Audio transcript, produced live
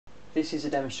This is a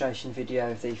demonstration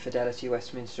video of the Fidelity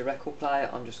Westminster record player.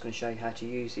 I'm just going to show you how to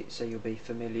use it so you'll be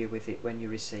familiar with it when you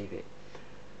receive it.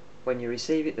 When you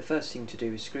receive it, the first thing to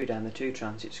do is screw down the two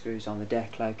transit screws on the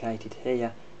deck located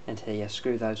here and here.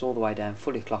 Screw those all the way down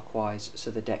fully clockwise so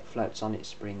the deck floats on its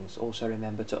springs. Also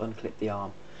remember to unclip the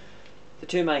arm. The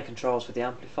two main controls for the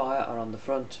amplifier are on the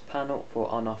front panel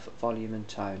for on-off volume and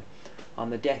tone. On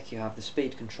the deck you have the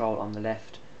speed control on the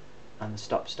left and the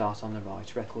stop-start on the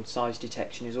right. Record size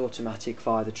detection is automatic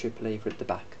via the trip lever at the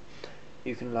back.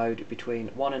 You can load between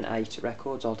 1 and 8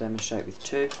 records. I'll demonstrate with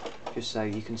 2 just so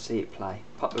you can see it play.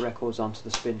 Pop the records onto the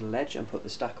spindle edge and put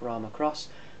the stacker arm across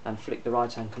and flick the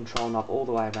right hand control knob all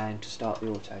the way around to start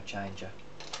the auto changer.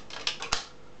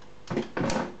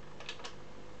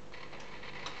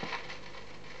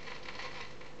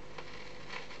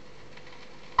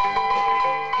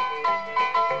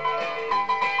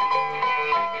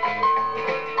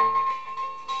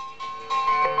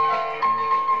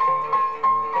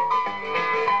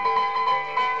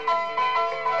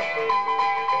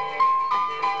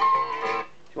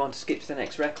 If you want to skip to the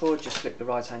next record, just flick the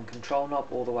right hand control knob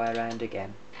all the way around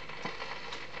again.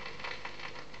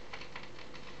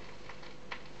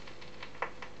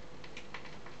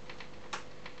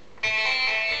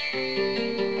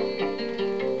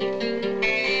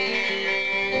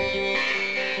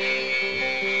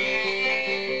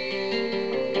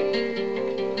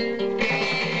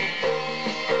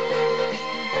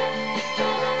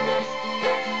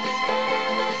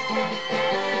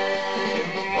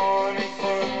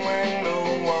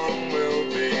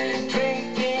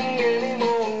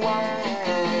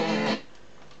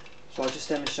 So I'll just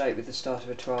demonstrate with the start of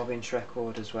a 12-inch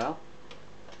record as well.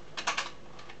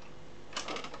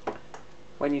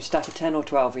 When you stack a 10 or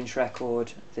 12-inch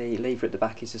record, the lever at the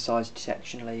back is the size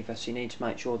detection lever, so you need to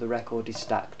make sure the record is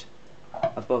stacked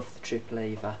above the trip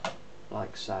lever,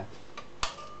 like so.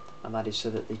 And that is so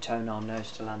that the tone arm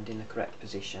knows to land in the correct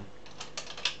position.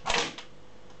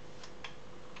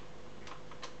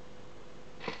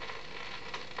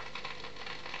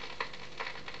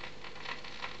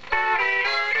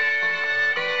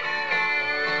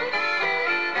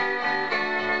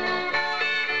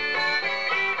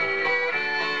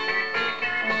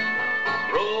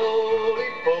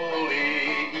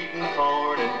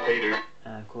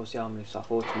 And of course the arm lifts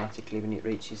off automatically when it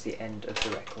reaches the end of the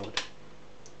record.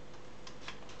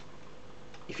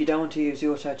 If you don't want to use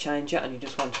the auto changer and you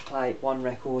just want to play one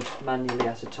record manually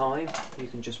at a time, you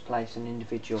can just place an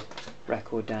individual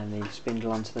record down the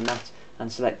spindle onto the mat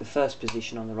and select the first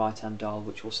position on the right hand dial,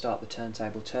 which will start the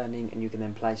turntable turning, and you can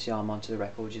then place the arm onto the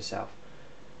record yourself.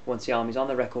 Once the arm is on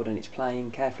the record and it's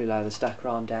playing, carefully lower the stacker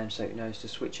arm down so it knows to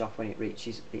switch off when it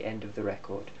reaches the end of the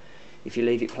record. If you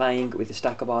leave it playing with the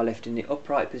stacker bar left in the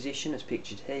upright position as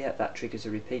pictured here, that triggers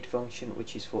a repeat function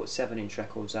which is for 7-inch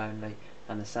records only,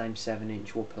 and the same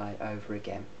 7-inch will play over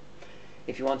again.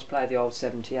 If you want to play the old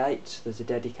 78s, there's a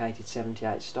dedicated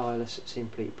 78 stylus.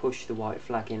 Simply push the white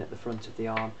flag in at the front of the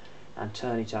arm and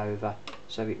turn it over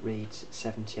so it reads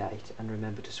 78, and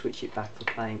remember to switch it back for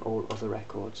playing all other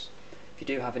records. If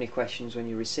you do have any questions when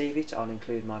you receive it, I'll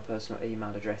include my personal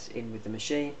email address in with the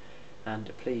machine,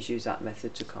 and please use that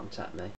method to contact me.